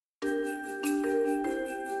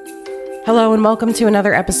Hello and welcome to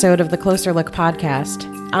another episode of the Closer Look podcast.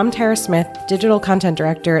 I'm Tara Smith, Digital Content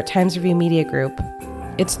Director at Times Review Media Group.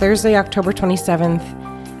 It's Thursday, October 27th,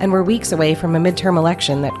 and we're weeks away from a midterm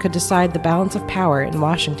election that could decide the balance of power in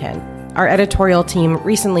Washington. Our editorial team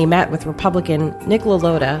recently met with Republican Nick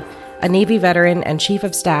LaLota, a Navy veteran and Chief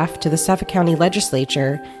of Staff to the Suffolk County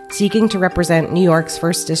Legislature, seeking to represent New York's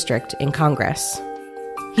 1st District in Congress.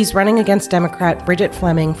 He's running against Democrat Bridget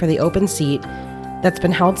Fleming for the open seat that's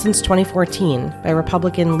been held since 2014 by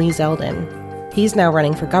Republican Lee Zeldin. He's now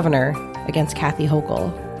running for governor against Kathy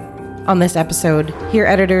Hochul. On this episode, hear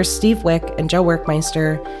editors Steve Wick and Joe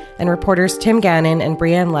Werkmeister and reporters Tim Gannon and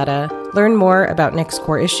Brianne Letta learn more about Nick's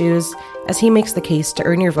core issues as he makes the case to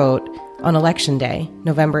earn your vote on Election Day,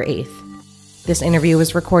 November 8th. This interview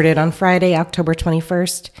was recorded on Friday, October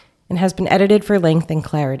 21st, and has been edited for length and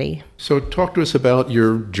clarity. So talk to us about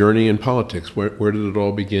your journey in politics. Where did it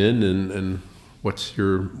all begin, and what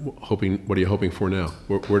are you hoping for now?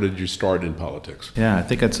 Where did you start in politics? Yeah, I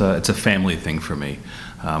think it's a family thing for me.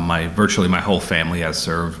 Virtually my whole family has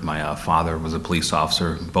served. My father was a police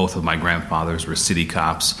officer. Both of my grandfathers were city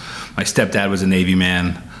cops. My stepdad was a Navy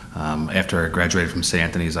man. After I graduated from St.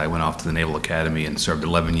 Anthony's, I went off to the Naval Academy and served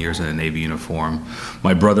 11 years in a Navy uniform.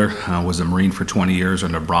 My brother was a Marine for 20 years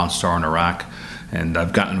under Bronze Star in Iraq. And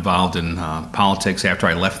I've gotten involved in politics after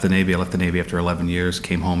I left the Navy. I left the Navy after 11 years,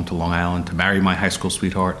 came home to Long Island to marry my high school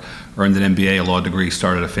sweetheart, earned an MBA, a law degree,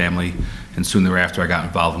 started a family, and soon thereafter I got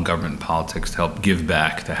involved in government and politics to help give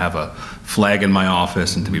back, to have a flag in my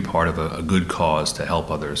office and to be part of a good cause to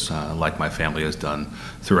help others, like my family has done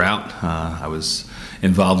throughout. I was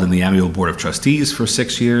involved in the Amiable Board of Trustees for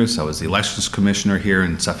 6 years. I was the Elections Commissioner here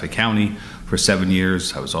in Suffolk County for 7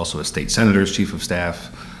 years. I was also a state senator's chief of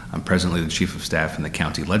staff. I'm presently the chief of staff in the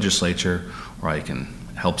county legislature, where I can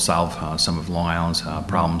help solve some of Long Island's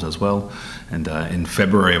problems as well. And in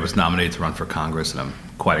February, I was nominated to run for Congress, and I'm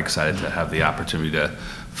quite excited to have the opportunity to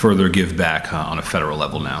further give back on a federal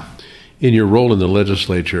level now. In your role in the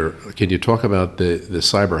legislature, can you talk about the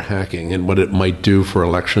cyber hacking and what it might do for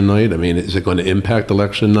election night? I mean, is it going to impact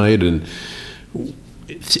election night? And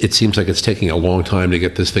it seems like it's taking a long time to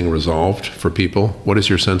get this thing resolved for people. What is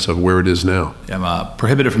your sense of where it is now? I'm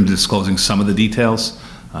prohibited from disclosing some of the details.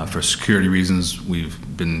 For security reasons, we've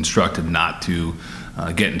been instructed not to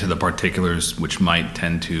get into the particulars, which might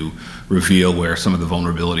tend to reveal where some of the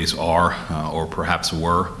vulnerabilities are or perhaps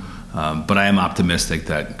were. But I am optimistic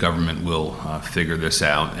that government will figure this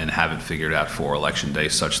out and have it figured out for Election Day,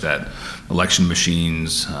 such that election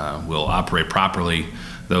machines will operate properly.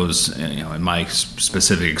 Those, in my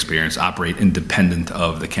specific experience, operate independent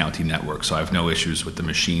of the county network. So I have no issues with the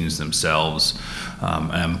machines themselves.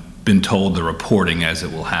 I've been told the reporting as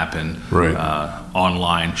it will happen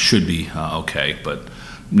online should be okay. But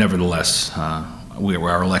nevertheless,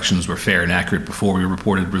 our elections were fair and accurate before we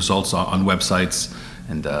reported results on websites,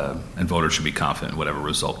 and voters should be confident whatever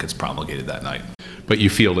result gets promulgated that night. But you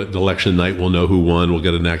feel that election night we'll know who won, we'll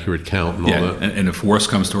get an accurate count and all that? And if worse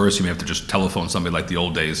comes to worse, you may have to just telephone somebody like the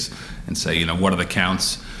old days and say, what are the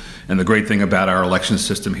counts? And the great thing about our election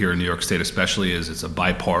system here in New York State especially is it's a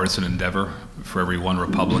bipartisan endeavor. For every one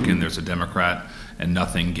Republican, there's a Democrat, and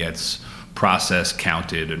nothing gets processed,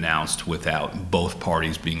 counted, announced without both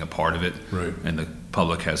parties being a part of it. Right. And the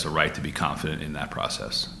public has a right to be confident in that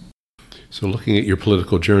process. So looking at your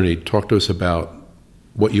political journey, talk to us about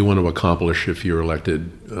what you want to accomplish if you're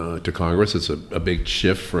elected to Congress. It's a big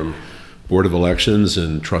shift from Board of Elections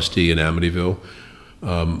and trustee in Amityville.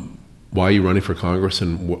 Why are you running for Congress,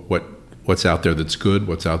 and what's out there that's good,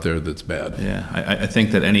 what's out there that's bad? Yeah, I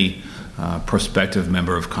think that any prospective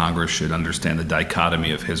member of Congress should understand the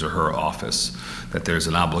dichotomy of his or her office, that there's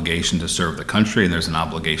an obligation to serve the country and there's an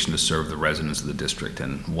obligation to serve the residents of the district,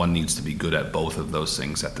 and one needs to be good at both of those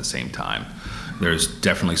things at the same time. There's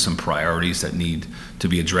definitely some priorities that need to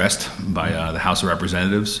be addressed by the House of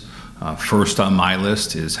Representatives. First on my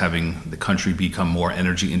list is having the country become more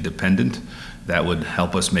energy independent. That would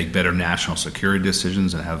help us make better national security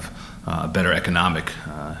decisions and have better economic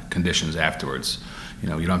conditions afterwards. You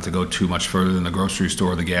don't have to go too much further than the grocery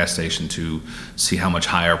store or the gas station to see how much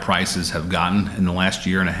higher prices have gotten in the last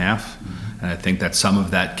year and a half. And I think that some of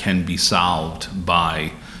that can be solved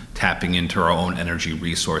by tapping into our own energy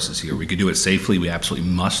resources here. We could do it safely. We absolutely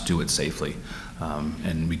must do it safely.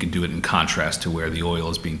 And we can do it in contrast to where the oil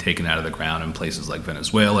is being taken out of the ground in places like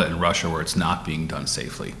Venezuela and Russia, where it's not being done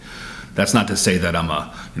safely. That's not to say that I'm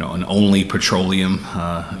an only petroleum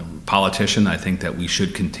politician. I think that we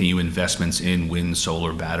should continue investments in wind,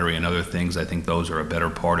 solar, battery, and other things. I think those are a better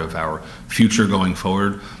part of our future going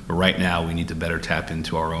forward. But right now, we need to better tap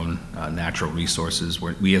into our own natural resources.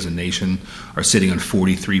 We as a nation are sitting on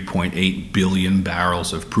 43.8 billion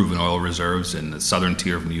barrels of proven oil reserves in the southern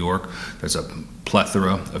tier of New York. There's a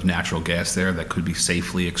plethora of natural gas there that could be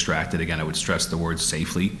safely extracted. Again, I would stress the word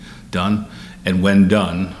safely done. And when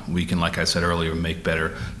done, we can, like I said earlier, make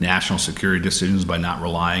better national security decisions by not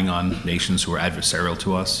relying on nations who are adversarial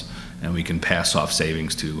to us. And we can pass off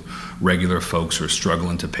savings to regular folks who are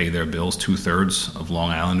struggling to pay their bills. 2/3 of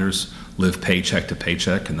Long Islanders live paycheck to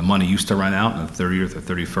paycheck, and the money used to run out on the 30th or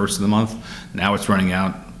 31st of the month. Now it's running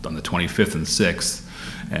out on the 25th and 6th.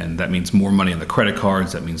 And that means more money on the credit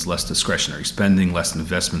cards. That means less discretionary spending, less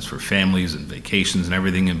investments for families and vacations and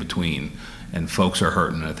everything in between. And folks are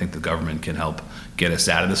hurting, and I think the government can help get us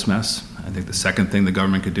out of this mess. I think the second thing the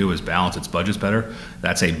government could do is balance its budgets better.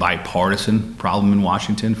 That's a bipartisan problem in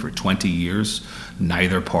Washington. For 20 years,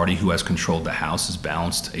 neither party who has controlled the House has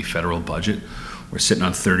balanced a federal budget. We're sitting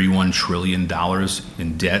on $31 trillion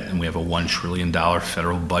in debt, and we have a $1 trillion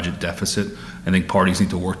federal budget deficit. I think parties need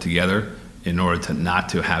to work together in order to not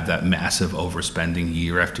to have that massive overspending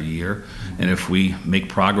year after year. And if we make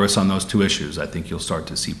progress on those two issues, I think you'll start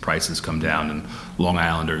to see prices come down and Long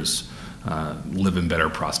Islanders live in better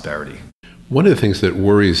prosperity. One of the things that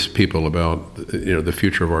worries people about the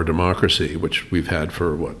future of our democracy, which we've had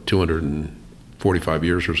for 245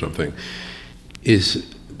 years or something, is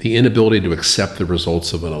the inability to accept the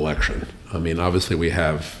results of an election. I mean, obviously we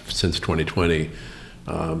have, since 2020,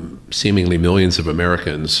 seemingly millions of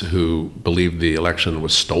Americans who believe the election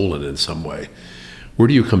was stolen in some way. Where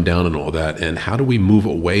do you come down on all that, and how do we move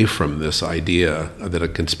away from this idea that a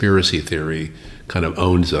conspiracy theory kind of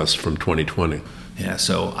owns us from 2020? Yeah,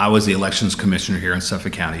 so I was the elections commissioner here in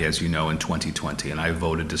Suffolk County, as you know, in 2020, and I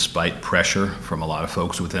voted despite pressure from a lot of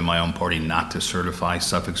folks within my own party not to certify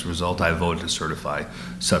Suffolk's result. I voted to certify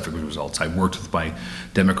Suffolk's results. I worked with my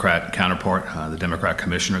Democrat counterpart, the Democrat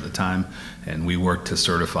commissioner at the time, and we worked to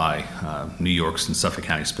certify New York's and Suffolk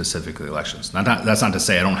County specifically elections. That's not to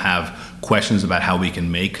say I don't have questions about how we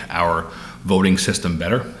can make our voting system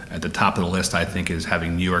better. At the top of the list, I think, is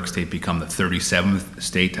having New York State become the 37th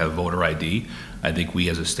state to have voter ID. I think we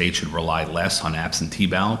as a state should rely less on absentee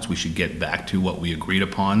ballots. We should get back to what we agreed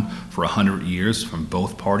upon for 100 years from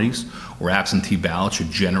both parties, where absentee ballots should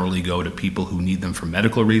generally go to people who need them for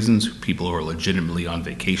medical reasons, people who are legitimately on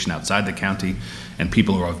vacation outside the county, and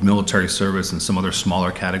people who are of military service and some other smaller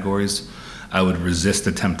categories. I would resist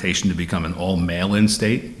the temptation to become an all mail-in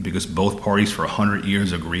state, because both parties for 100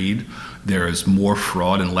 years agreed there is more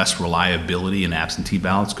fraud and less reliability in absentee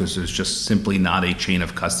ballots because there's just simply not a chain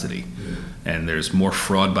of custody. And there's more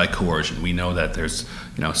fraud by coercion. We know that there's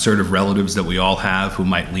assertive relatives that we all have who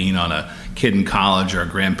might lean on a kid in college or a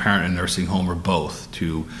grandparent in a nursing home or both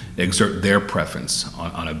to exert their preference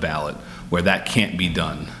on a ballot, where that can't be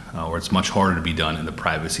done, or it's much harder to be done in the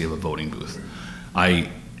privacy of a voting booth.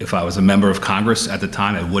 If I was a member of Congress at the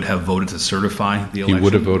time, I would have voted to certify the election. You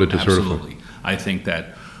would have voted to Absolutely. certify? I think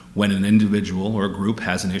that when an individual or a group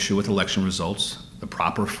has an issue with election results, the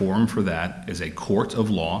proper forum for that is a court of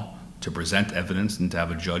law to present evidence and to have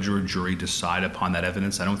a judge or a jury decide upon that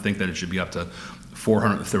evidence. I don't think that it should be up to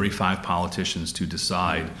 435 politicians to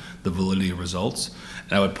decide the validity of results.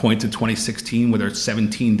 And I would point to 2016, where there are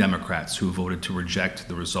 17 Democrats who voted to reject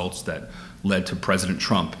the results that led to President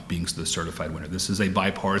Trump being the certified winner. This is a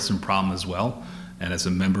bipartisan problem as well. And as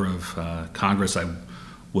a member of Congress, I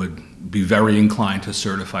would be very inclined to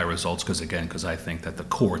certify results because I think that the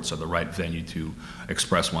courts are the right venue to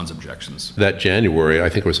express one's objections. That January, I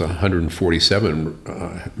think it was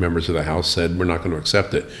 147 members of the House said we're not going to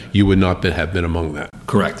accept it. You would not have been among that.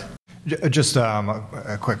 Correct. Just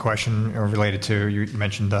a quick question related to, you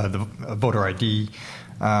mentioned the voter ID.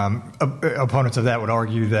 Opponents of that would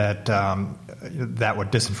argue that that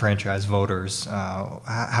would disenfranchise voters.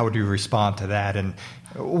 How would you respond to that? And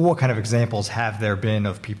what kind of examples have there been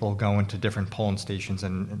of people going to different polling stations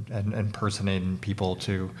and impersonating people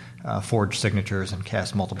to forge signatures and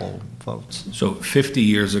cast multiple votes? So 50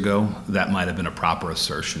 years ago, that might have been a proper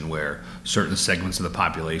assertion, where certain segments of the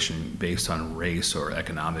population, based on race or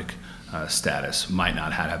economic status, might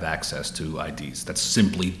not have access to IDs. That's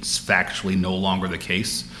simply factually no longer the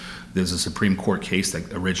case. There's a Supreme Court case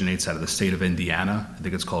that originates out of the state of Indiana. I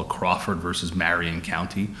think it's called Crawford versus Marion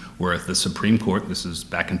County, where the Supreme Court, this is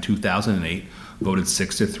back in 2008, voted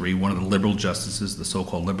 6-3. One of the liberal justices, the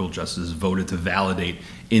so-called liberal justices, voted to validate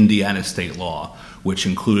Indiana state law, which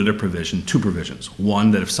included two provisions.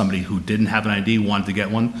 One, that if somebody who didn't have an ID wanted to get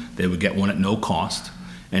one, they would get one at no cost.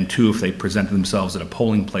 And two, if they presented themselves at a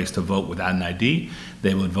polling place to vote without an ID,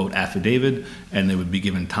 they would vote affidavit, and they would be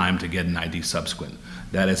given time to get an ID subsequent.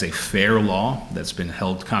 That is a fair law that's been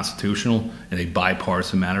held constitutional in a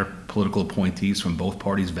bipartisan manner. Political appointees from both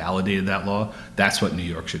parties validated that law. That's what New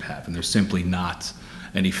York should have, and there's simply not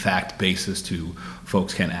any fact basis to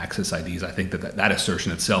folks can't access IDs. I think that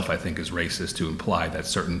assertion itself, I think, is racist to imply that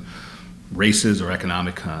certain races or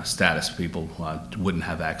economic status people wouldn't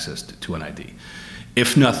have access to an ID.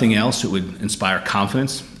 If nothing else, it would inspire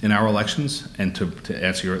confidence in our elections. And to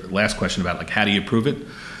answer your last question about how do you prove it,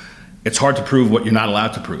 it's hard to prove what you're not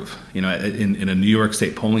allowed to prove. In a New York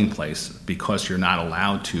State polling place, because you're not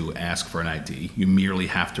allowed to ask for an ID, you merely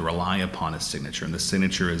have to rely upon a signature. And the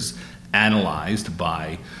signature is analyzed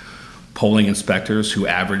by polling inspectors whose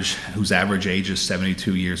average age is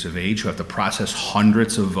 72 years of age, who have to process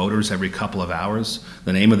hundreds of voters every couple of hours.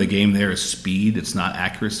 The name of the game there is speed, it's not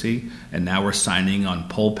accuracy. And now we're signing on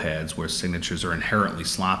poll pads where signatures are inherently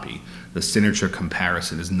sloppy. The signature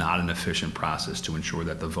comparison is not an efficient process to ensure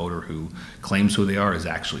that the voter who claims who they are is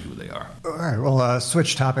actually who they are. All right, well,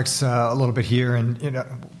 switch topics a little bit here. And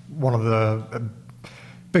one of the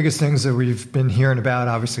biggest things that we've been hearing about,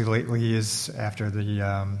 obviously, lately is after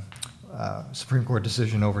the Supreme Court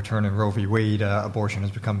decision overturning Roe v. Wade, abortion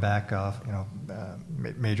has become back,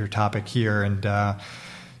 major topic here. And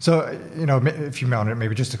so, if you want,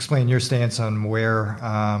 maybe just explain your stance on where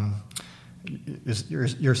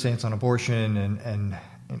your stance on abortion, and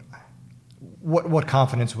what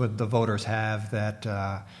confidence would the voters have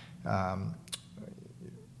that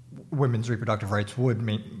women's reproductive rights would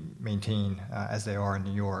maintain as they are in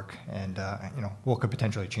New York, and what could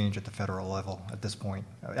potentially change at the federal level at this point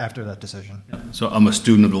after that decision? So I'm a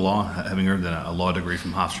student of the law, having earned a law degree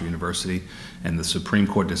from Hofstra University, and the Supreme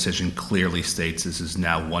Court decision clearly states this is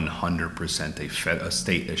now 100% a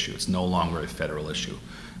state issue. It's no longer a federal issue.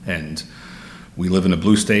 And we live in a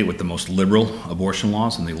blue state with the most liberal abortion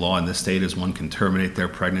laws, and the law in this state is one can terminate their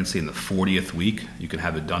pregnancy in the 40th week. You can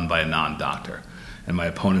have it done by a non-doctor. And my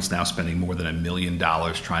opponent's now spending more than $1 million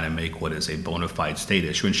trying to make what is a bona fide state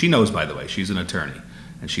issue. And she knows, by the way, she's an attorney,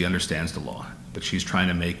 and she understands the law. But she's trying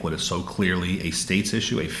to make what is so clearly a state's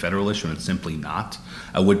issue, a federal issue, and it's simply not.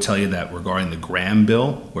 I would tell you that regarding the Graham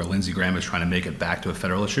bill, where Lindsey Graham is trying to make it back to a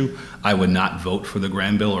federal issue, I would not vote for the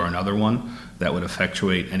Graham bill or another one that would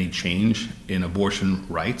effectuate any change in abortion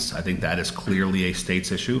rights. I think that is clearly a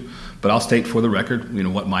state's issue. But I'll state for the record,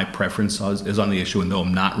 what my preference is on the issue. And though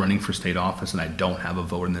I'm not running for state office and I don't have a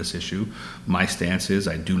vote in this issue, my stance is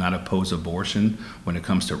I do not oppose abortion when it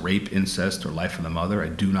comes to rape, incest, or life of the mother. I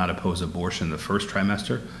do not oppose abortion in the first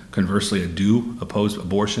trimester. Conversely, I do oppose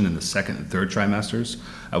abortion in the second and third trimesters.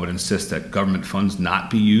 I would insist that government funds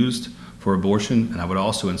not be used for abortion, and I would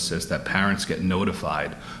also insist that parents get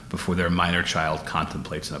notified before their minor child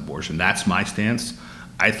contemplates an abortion. That's my stance.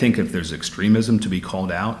 I think if there's extremism to be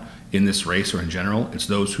called out in this race or in general, it's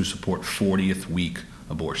those who support 40th week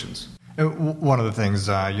abortions. One of the things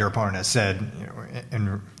your opponent has said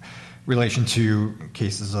in relation to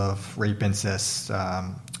cases of rape, incest,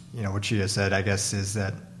 what she has said, I guess, is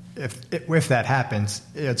that if that happens,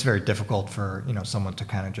 it's very difficult for someone to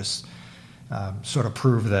kind of just sort of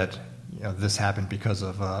prove that this happened because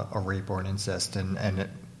of a rape or an incest, and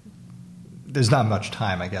there's not much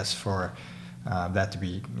time, I guess, for that to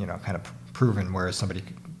be kind of proven, whereas somebody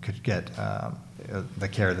could get the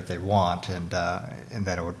care that they want, and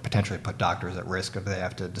that it would potentially put doctors at risk if they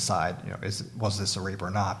have to decide, was this a rape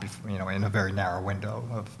or not, in a very narrow window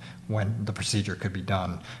of when the procedure could be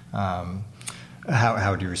done.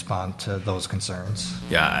 How would you respond to those concerns?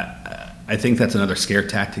 Yeah, I think that's another scare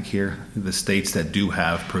tactic here. The states that do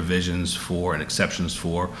have provisions for and exceptions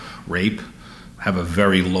for rape have a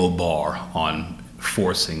very low bar on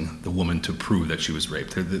forcing the woman to prove that she was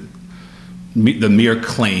raped. The mere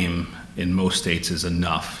claim in most states is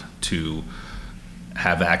enough to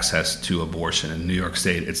have access to abortion. In New York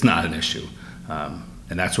State, it's not an issue.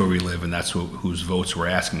 And that's where we live, and that's whose votes we're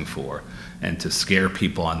asking for. And to scare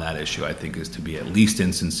people on that issue, I think, is to be at least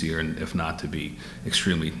insincere, and if not, to be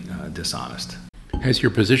extremely dishonest. Has your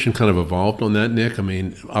position kind of evolved on that, Nick? I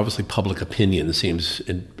mean, obviously public opinion seems,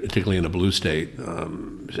 particularly in a blue state,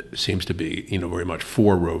 seems to be, very much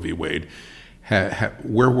for Roe v. Wade.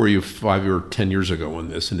 Where were you 5 or 10 years ago on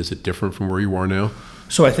this, and is it different from where you are now?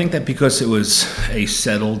 So I think that because it was a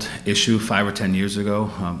settled issue 5 or 10 years ago,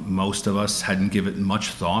 most of us hadn't given much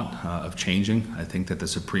thought of changing. I think that the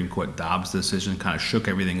Supreme Court Dobbs decision kind of shook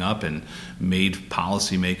everything up and made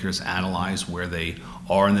policymakers analyze where they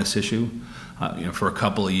are in this issue. For a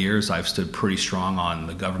couple of years, I've stood pretty strong on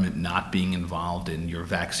the government not being involved in your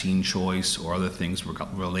vaccine choice or other things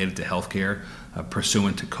related to healthcare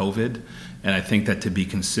pursuant to COVID. And I think that to be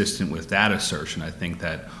consistent with that assertion, I think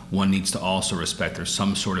that one needs to also respect there's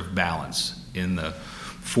some sort of balance in the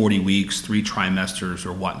 40 weeks, 3 trimesters,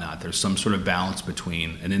 or whatnot. There's some sort of balance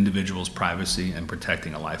between an individual's privacy and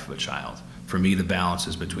protecting a life of a child. For me, the balance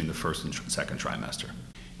is between the first and second trimester.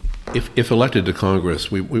 If elected to Congress,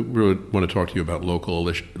 we really want to talk to you about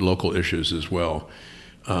local issues as well,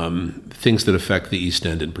 things that affect the East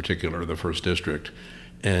End in particular, the 1st District.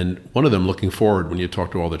 And one of them, looking forward, when you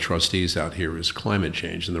talk to all the trustees out here, is climate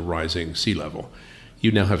change and the rising sea level.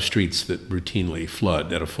 You now have streets that routinely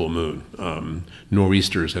flood at a full moon.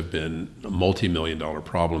 Nor'easters have been multi-million-dollar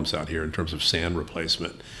problems out here in terms of sand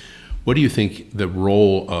replacement. What do you think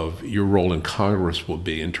your role in Congress will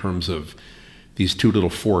be in terms of these 2 little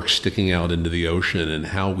forks sticking out into the ocean, and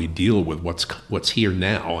how we deal with what's here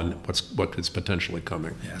now and what is potentially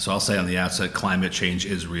coming? Yeah, so I'll say on the outset, climate change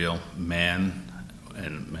is real.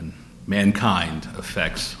 And mankind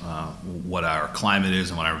affects what our climate is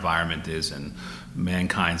and what our environment is, and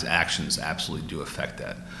mankind's actions absolutely do affect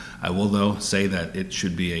that. I will, though, say that it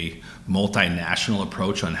should be a multinational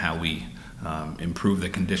approach on how we improve the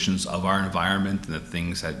conditions of our environment and the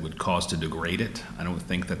things that would cause to degrade it. I don't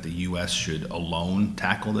think that the U.S. should alone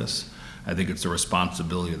tackle this. I think it's the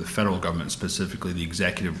responsibility of the federal government, specifically the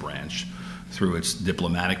executive branch, through its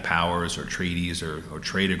diplomatic powers or treaties or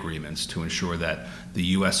trade agreements, to ensure that the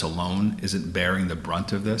U.S. alone isn't bearing the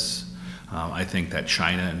brunt of this. I think that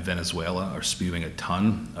China and Venezuela are spewing a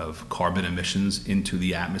ton of carbon emissions into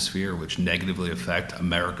the atmosphere, which negatively affect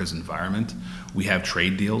America's environment. We have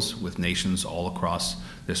trade deals with nations all across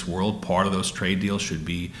this world. Part of those trade deals should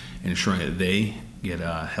be ensuring that they get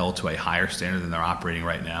held to a higher standard than they're operating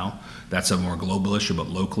right now. That's a more global issue, but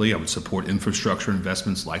locally, I would support infrastructure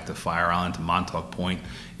investments like the Fire Island to Montauk Point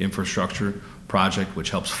infrastructure project,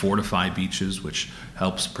 which helps fortify beaches, which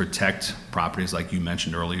helps protect properties like you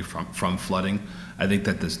mentioned earlier from flooding. I think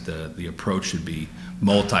that the approach should be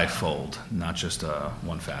multifold, not just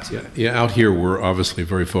one facet. Yeah, out here we're obviously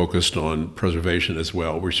very focused on preservation as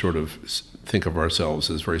well. We sort of think of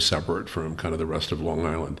ourselves as very separate from kind of the rest of Long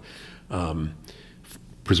Island.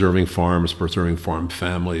 Preserving farms, preserving farm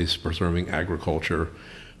families, preserving agriculture.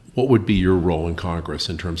 What would be your role in Congress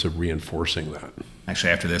in terms of reinforcing that?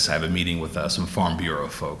 Actually, after this, I have a meeting with some Farm Bureau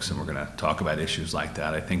folks, and we're going to talk about issues like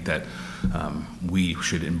that. I think that we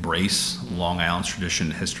should embrace Long Island's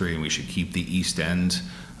tradition and history, and we should keep the East End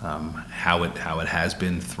how it has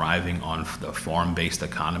been thriving on the farm-based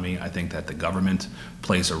economy. I think that the government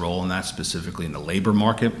plays a role in that, specifically in the labor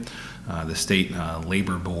market. The state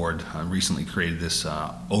labor board recently created this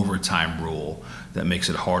overtime rule that makes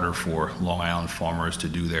it harder for Long Island farmers to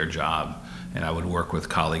do their job. And I would work with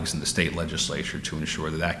colleagues in the state legislature to ensure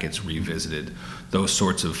that that gets revisited. Those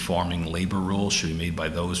sorts of farming labor rules should be made by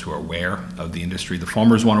those who are aware of the industry. The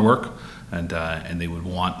farmers want to work, and they would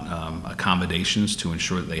want accommodations to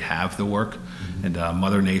ensure that they have the work. Mm-hmm. And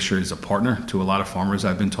Mother Nature is a partner to a lot of farmers,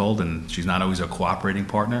 I've been told, and she's not always a cooperating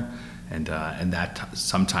partner. And that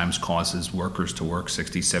sometimes causes workers to work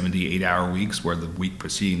 60, 70, 8-hour weeks, where the week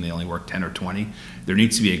preceding they only work 10 or 20. There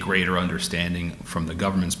needs to be a greater understanding from the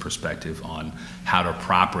government's perspective on how to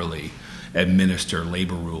properly administer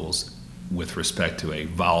labor rules with respect to a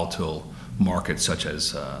volatile market such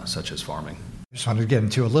as farming. I just wanted to get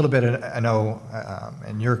into a little bit. I know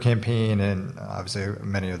in your campaign, and obviously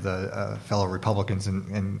many of the fellow Republicans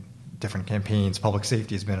in different campaigns, public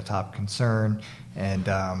safety has been a top concern, and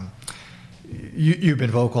you've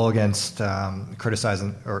been vocal against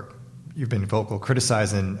criticizing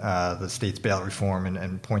the state's bail reform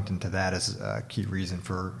and pointing to that as a key reason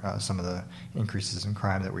for some of the increases in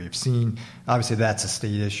crime that we've seen. Obviously, that's a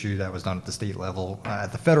state issue that was done at the state level.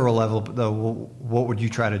 At the federal level, though, what would you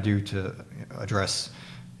try to do to address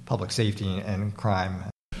public safety and crime?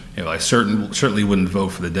 You know, I certainly wouldn't vote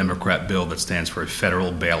for the Democrat bill that stands for a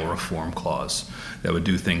federal bail reform clause that would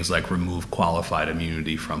do things like remove qualified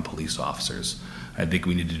immunity from police officers. I think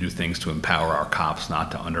we need to do things to empower our cops,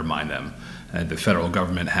 not to undermine them. And the federal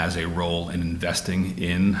government has a role in investing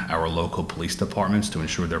in our local police departments to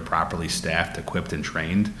ensure they're properly staffed, equipped, and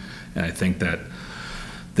trained. And I think that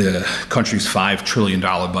the country's $5 trillion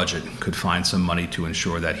budget could find some money to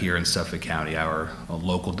ensure that here in Suffolk County, our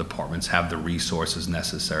local departments have the resources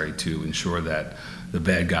necessary to ensure that the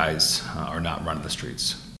bad guys are not running the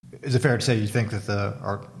streets. Is it fair to say you think that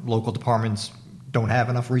our local departments don't have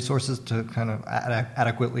enough resources to kind of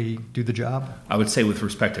adequately do the job? I would say with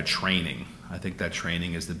respect to training, I think that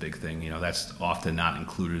training is the big thing. That's often not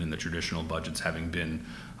included in the traditional budgets. Having been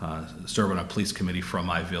served on a police committee from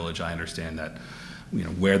my village, I understand that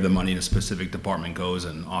where the money in a specific department goes,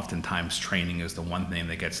 and oftentimes training is the one thing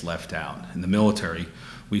that gets left out. In the military,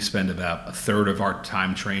 we spend about a third of our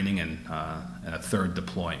time training and a third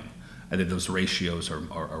deploying. I think those ratios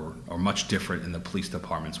are much different in the police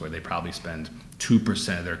departments, where they probably spend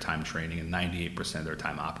 2% of their time training and 98% of their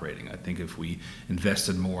time operating. I think if we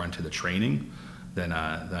invested more into the training, then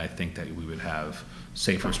I think that we would have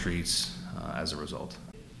safer streets as a result.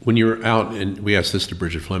 When you're out, and we asked this to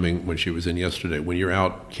Bridget Fleming when she was in yesterday, when you're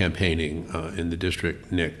out campaigning in the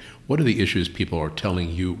district, Nick, what are the issues people are telling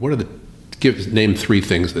you? Name 3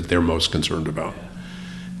 things that they're most concerned about.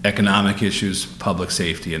 Economic issues, public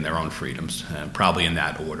safety, and their own freedoms. And probably in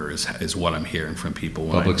that order is what I'm hearing from people.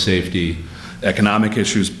 Public safety. Economic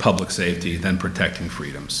issues, public safety, then protecting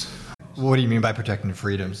freedoms. What do you mean by protecting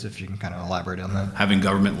freedoms, if you can kind of elaborate on that? Having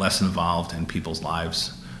government less involved in people's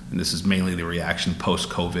lives. And this is mainly the reaction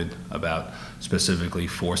post-COVID about specifically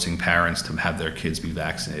forcing parents to have their kids be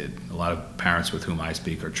vaccinated. A lot of parents with whom I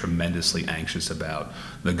speak are tremendously anxious about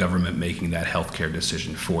the government making that healthcare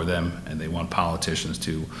decision for them, and they want politicians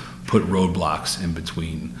to put roadblocks in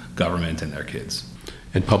between government and their kids.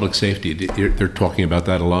 And public safety, they're talking about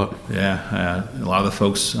that a lot? Yeah, a lot of the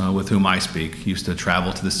folks with whom I speak used to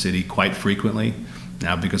travel to the city quite frequently.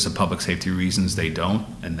 Now, because of public safety reasons, they don't,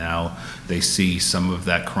 and now they see some of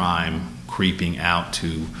that crime creeping out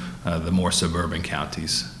to the more suburban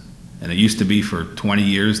counties. And it used to be for 20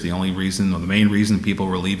 years, the main reason people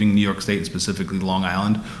were leaving New York State, and specifically Long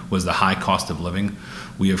Island, was the high cost of living.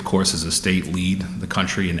 We, of course, as a state, lead the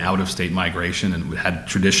country in out-of-state migration, and it had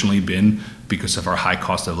traditionally been because of our high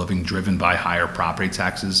cost of living driven by higher property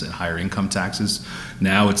taxes and higher income taxes.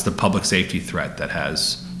 Now it's the public safety threat that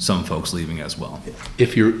has some folks leaving as well.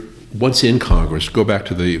 If you're once in Congress, go back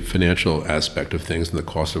to the financial aspect of things and the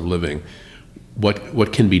cost of living.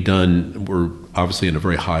 What can be done? We're obviously in a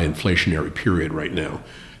very high inflationary period right now.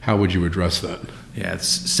 How would you address that? Yeah,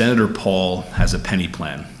 Senator Paul has a penny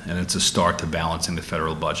plan, and it's a start to balancing the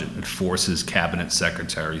federal budget. It forces cabinet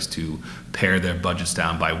secretaries to pare their budgets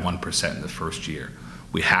down by 1% in the first year.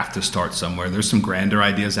 We have to start somewhere. There's some grander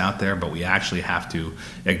ideas out there, but we actually have to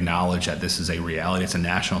acknowledge that this is a reality. It's a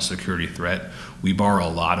national security threat. We borrow a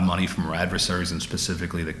lot of money from our adversaries, and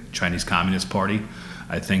specifically the Chinese Communist Party.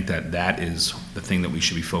 I think that is the thing that we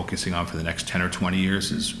should be focusing on for the next 10 or 20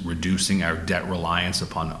 years, is reducing our debt reliance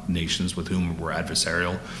upon nations with whom we're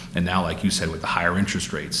adversarial. And now, like you said, with the higher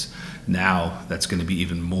interest rates, now that's going to be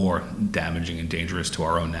even more damaging and dangerous to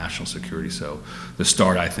our own national security. So the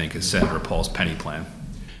start, I think, is Senator Paul's penny plan.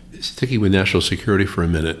 Sticking with national security for a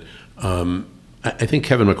minute, I think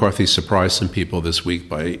Kevin McCarthy surprised some people this week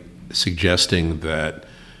by suggesting that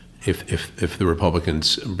if the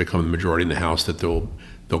Republicans become the majority in the House, that they'll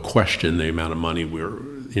question the amount of money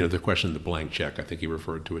they'll question the blank check. I think he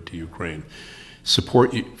referred to it to Ukraine.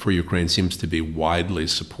 Support for Ukraine seems to be widely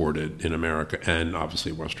supported in America and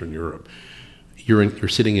obviously Western Europe. You're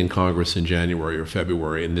sitting in Congress in January or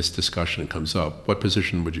February, and this discussion comes up. What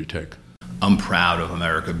position would you take? I'm proud of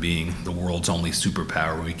America being the world's only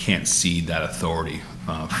superpower when we can't cede that authority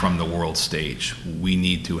from the world stage. We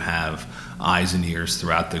need to have eyes and ears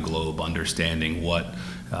throughout the globe, understanding what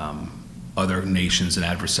other nations and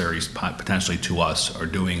adversaries potentially to us are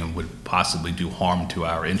doing and would possibly do harm to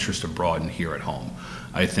our interest abroad and here at home.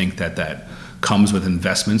 I think that comes with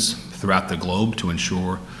investments throughout the globe to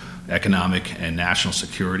ensure economic and national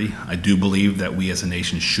security. I do believe that we as a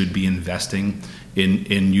nation should be investing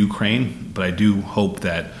in Ukraine, but I do hope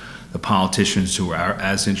that the politicians who are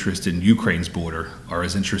as interested in Ukraine's border are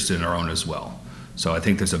as interested in our own as well. So I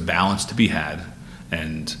think there's a balance to be had,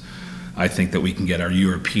 and I think that we can get our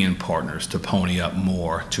European partners to pony up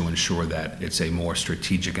more to ensure that it's a more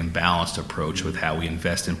strategic and balanced approach with how we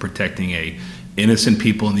invest in protecting innocent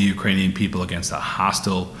people and the Ukrainian people against a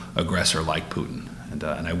hostile aggressor like Putin.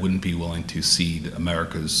 And I wouldn't be willing to cede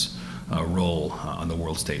America's role on the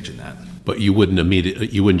world stage in that. But you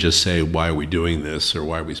wouldn't just say, why are we doing this, or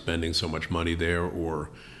why are we spending so much money there, or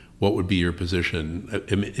what would be your position?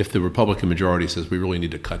 If the Republican majority says we really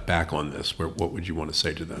need to cut back on this, what would you want to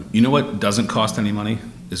say to them? You know what doesn't cost any money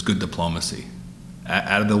is good diplomacy.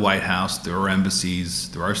 out of the White House, through our embassies,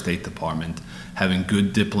 through our State Department, having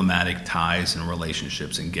good diplomatic ties and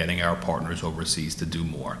relationships and getting our partners overseas to do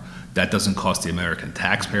more. That doesn't cost the American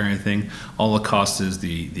taxpayer anything. All it costs is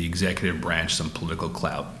the executive branch some political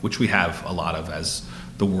clout, which we have a lot of as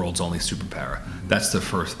the world's only superpower. That's the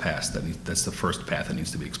first path that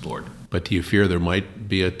needs to be explored. But do you fear there might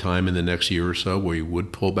be a time in the next year or so where you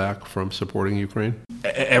would pull back from supporting Ukraine?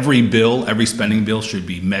 Every bill, every spending bill should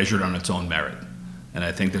be measured on its own merit. And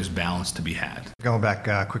I think there's balance to be had. Going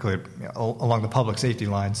back quickly along the public safety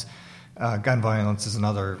lines, gun violence is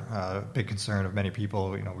another big concern of many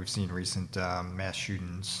people. We've seen recent mass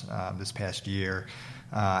shootings this past year.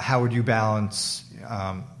 How would you balance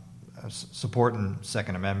supporting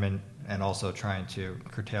Second Amendment and also trying to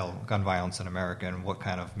curtail gun violence in America, and what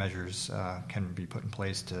kind of measures can be put in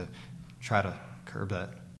place to try to curb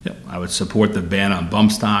that? Yep. I would support the ban on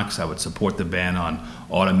bump stocks. I would support the ban on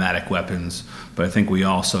automatic weapons. But I think we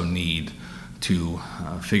also need to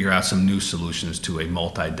figure out some new solutions to a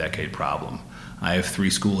multi-decade problem. I have 3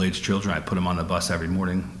 school-age children. I put them on the bus every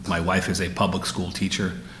morning. My wife is a public school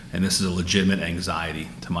teacher, and this is a legitimate anxiety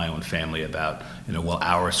to my own family about, will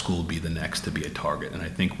our school be the next to be a target? And I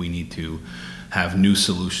think we need to have new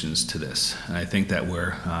solutions to this. And I think that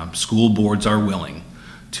where school boards are willing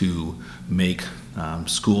to make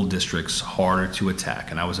school districts harder to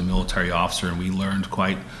attack. And I was a military officer, and we learned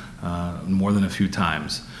quite more than a few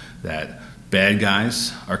times that bad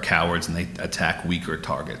guys are cowards and they attack weaker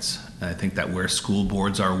targets. And I think that where school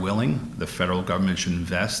boards are willing, the federal government should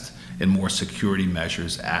invest in more security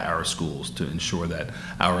measures at our schools to ensure that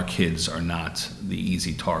our kids are not the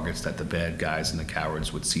easy targets that the bad guys and the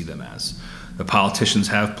cowards would see them as. The politicians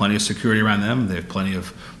have plenty of security around them. They have plenty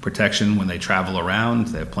of protection when they travel around.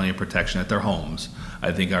 They have plenty of protection at their homes.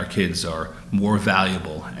 I think our kids are more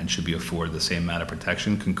valuable and should be afforded the same amount of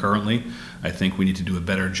protection. Concurrently, I think we need to do a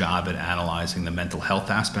better job at analyzing the mental health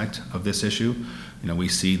aspect of this issue. We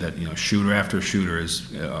see that shooter after shooter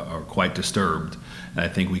are quite disturbed, and I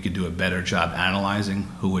think we could do a better job analyzing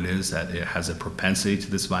who it is that has a propensity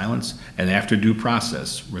to this violence, and after due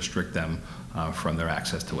process, restrict them from their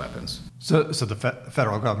access to weapons. So the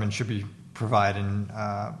federal government should be providing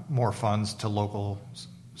more funds to local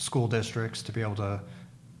school districts to be able to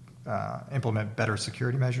implement better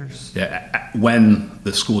security measures? Yeah, when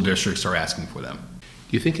the school districts are asking for them.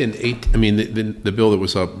 Do you think the bill that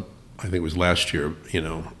was up, I think it was last year,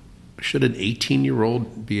 should an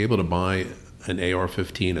 18-year-old be able to buy an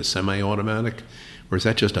AR-15, a semi-automatic, or is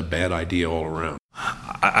that just a bad idea all around?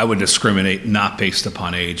 I would discriminate not based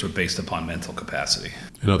upon age, but based upon mental capacity.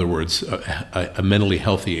 In other words, a mentally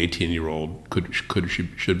healthy 18-year-old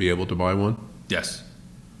should be able to buy one? Yes.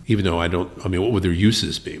 Even though what would their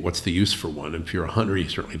uses be? What's the use for one? If you're a hunter, you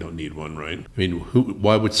certainly don't need one, right?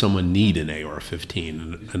 Why would someone need an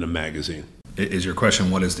AR-15 and a magazine? Is your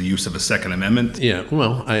question, what is the use of a Second Amendment? Yeah,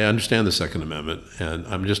 well, I understand the Second Amendment, and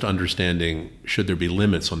I'm just understanding, should there be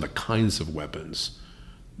limits on the kinds of weapons,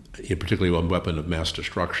 particularly a weapon of mass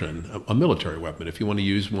destruction, a military weapon? If you want to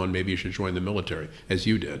use one, maybe you should join the military, as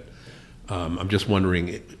you did. I'm just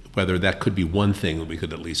wondering whether that could be one thing that we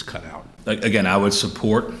could at least cut out. Again, I would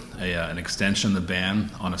support an extension of the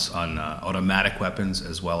ban on automatic weapons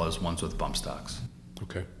as well as ones with bump stocks.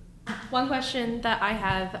 Okay. One question that I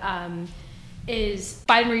have is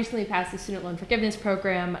Biden recently passed the student loan forgiveness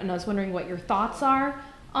program, and I was wondering what your thoughts are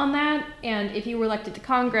on that, and if you were elected to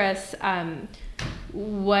Congress,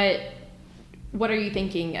 what are you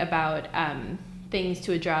thinking about things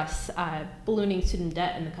to address ballooning student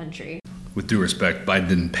debt in the country? With due respect, Biden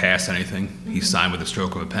didn't pass anything. He signed with a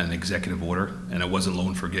stroke of a pen an executive order, and it wasn't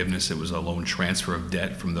loan forgiveness. It was a loan transfer of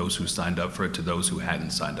debt from those who signed up for it to those who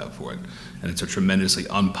hadn't signed up for it. And it's a tremendously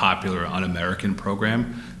unpopular, un-American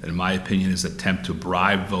program that, in my opinion, is an attempt to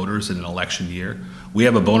bribe voters in an election year. We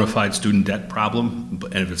have a bona fide student debt problem,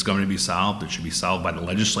 and if it's going to be solved, it should be solved by the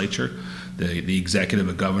legislature. The executive,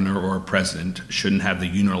 a governor, or a president shouldn't have the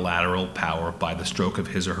unilateral power by the stroke of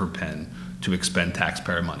his or her pen to expend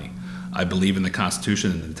taxpayer money. I believe in the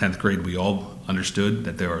Constitution. In the 10th grade, we all understood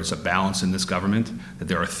that there is a balance in this government, that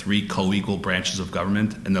there are 3 co-equal branches of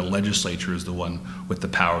government, and the legislature is the one with the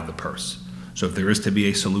power of the purse. So if there is to be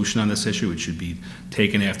a solution on this issue, it should be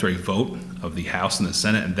taken after a vote of the House and the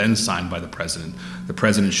Senate and then signed by the President. The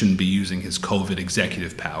President shouldn't be using his COVID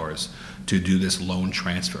executive powers to do this loan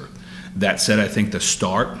transfer. That said, I think the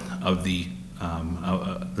start of the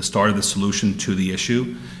solution to the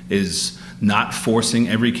issue is not forcing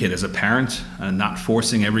every kid, as a parent, not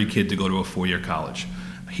forcing every kid to go to a 4-year college.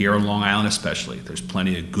 Here on Long Island especially, there's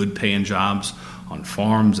plenty of good paying jobs on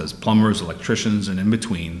farms, as plumbers, electricians, and in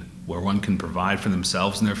between, where one can provide for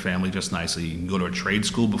themselves and their family just nicely. You can go to a trade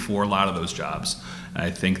school before a lot of those jobs. And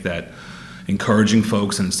I think that encouraging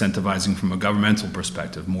folks and incentivizing from a governmental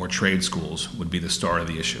perspective, more trade schools would be the start of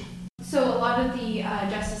the issue. So a lot of the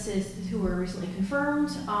justices who were recently confirmed,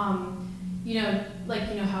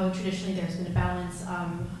 how traditionally there's been a balance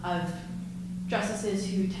of justices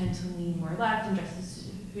who tend to lean more left and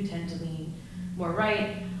justices who tend to lean more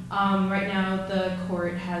right. Right now, the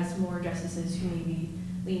court has more justices who maybe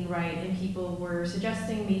lean right, and people were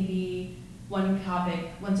suggesting maybe one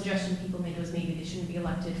suggestion people made was maybe they shouldn't be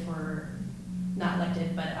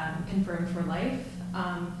confirmed for life.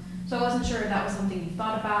 So I wasn't sure if that was something you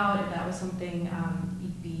thought about, if that was something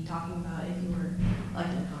you'd be talking about if you were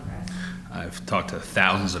elected to Congress. I've talked to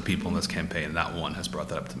thousands of people in this campaign, and not one has brought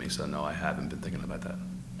that up to me, so no, I haven't been thinking about that.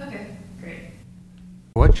 Okay, great.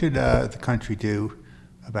 What should the country do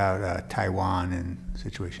about Taiwan and the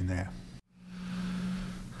situation there?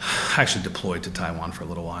 I actually deployed to Taiwan for a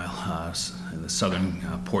little while in the southern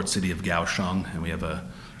port city of Kaohsiung, and we have a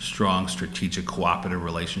strong strategic cooperative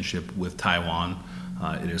relationship with Taiwan.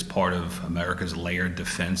 It is part of America's layered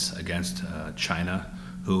defense against China,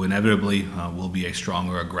 who inevitably will be a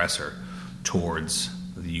stronger aggressor towards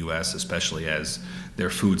the U.S., especially as their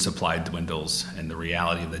food supply dwindles and the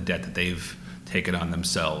reality of the debt that they've taken on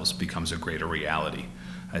themselves becomes a greater reality.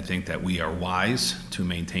 I think that we are wise to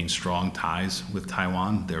maintain strong ties with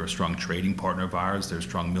Taiwan. They're a strong trading partner of ours. They're a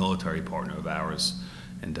strong military partner of ours.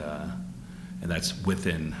 And that's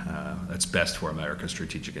that's best for America's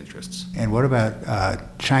strategic interests. And what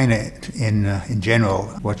about China in general?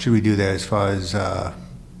 What should we do there as far as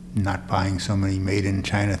not buying so many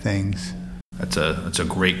made-in-China things? That's a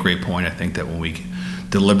great point. I think that when we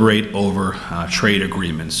deliberate over trade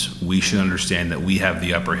agreements, we should understand that we have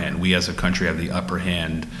the upper hand. We as a country have the upper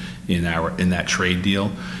hand in that trade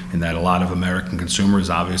deal, and that a lot of American consumers,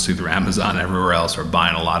 obviously through Amazon and everywhere else, are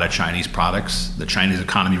buying a lot of Chinese products. The Chinese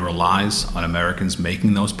economy relies on Americans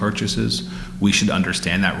making those purchases. We should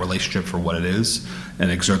understand that relationship for what it is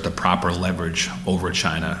and exert the proper leverage over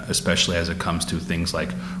China, especially as it comes to things like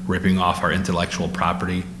ripping off our intellectual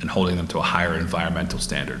property and holding them to a higher environmental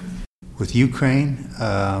standard. With Ukraine,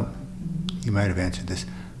 you might have answered this.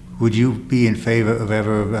 Would you be in favor of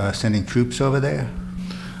ever sending troops over there?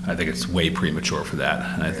 I think it's way premature for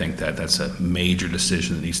that. And I think that that's a major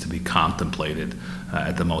decision that needs to be contemplated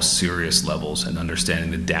at the most serious levels and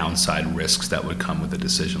understanding the downside risks that would come with a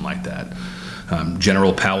decision like that.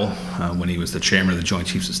 General Powell, when he was the chairman of the Joint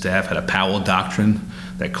Chiefs of Staff, had a Powell Doctrine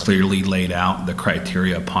that clearly laid out the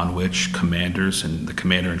criteria upon which commanders, and the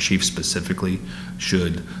commander-in-chief specifically,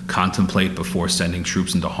 should contemplate before sending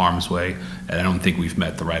troops into harm's way. And I don't think we've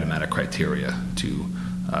met the right amount of criteria to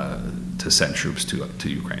send troops to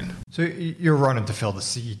Ukraine. So you're running to fill the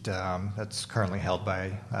seat that's currently held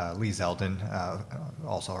by Lee Zeldin,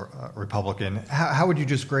 also a Republican. How would you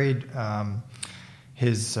just grade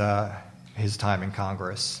his time in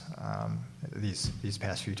Congress these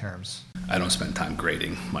past few terms? I don't spend time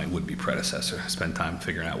grading my would-be predecessor. I spend time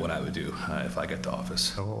figuring out what I would do if I get to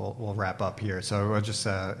office. So we'll wrap up here. So just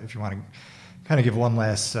if you want to kind of give one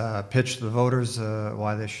last pitch to the voters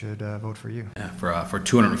why they should vote for you. Yeah, for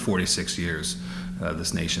 246 years,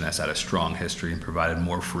 this nation has had a strong history and provided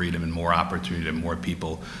more freedom and more opportunity to more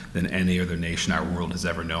people than any other nation our world has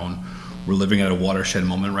ever known. We're living at a watershed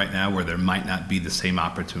moment right now where there might not be the same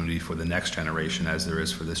opportunity for the next generation as there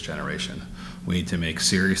is for this generation. We need to make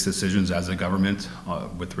serious decisions as a government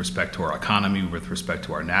with respect to our economy, with respect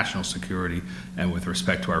to our national security, and with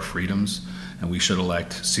respect to our freedoms. And we should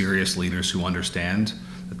elect serious leaders who understand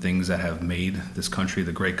the things that have made this country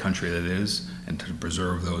the great country that it is, and to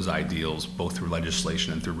preserve those ideals both through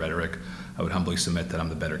legislation and through rhetoric. I would humbly submit that I'm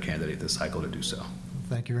the better candidate this cycle to do so.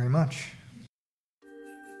 Thank you very much.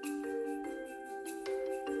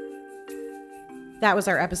 That was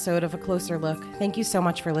our episode of A Closer Look. Thank you so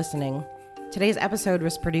much for listening. Today's episode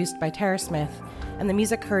was produced by Tara Smith, and the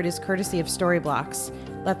music heard is courtesy of Storyblocks,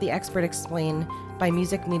 Let the Expert Explain by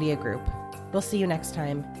Music Media Group. We'll see you next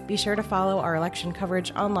time. Be sure to follow our election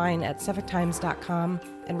coverage online at SuffolkTimes.com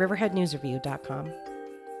and RiverheadNewsReview.com.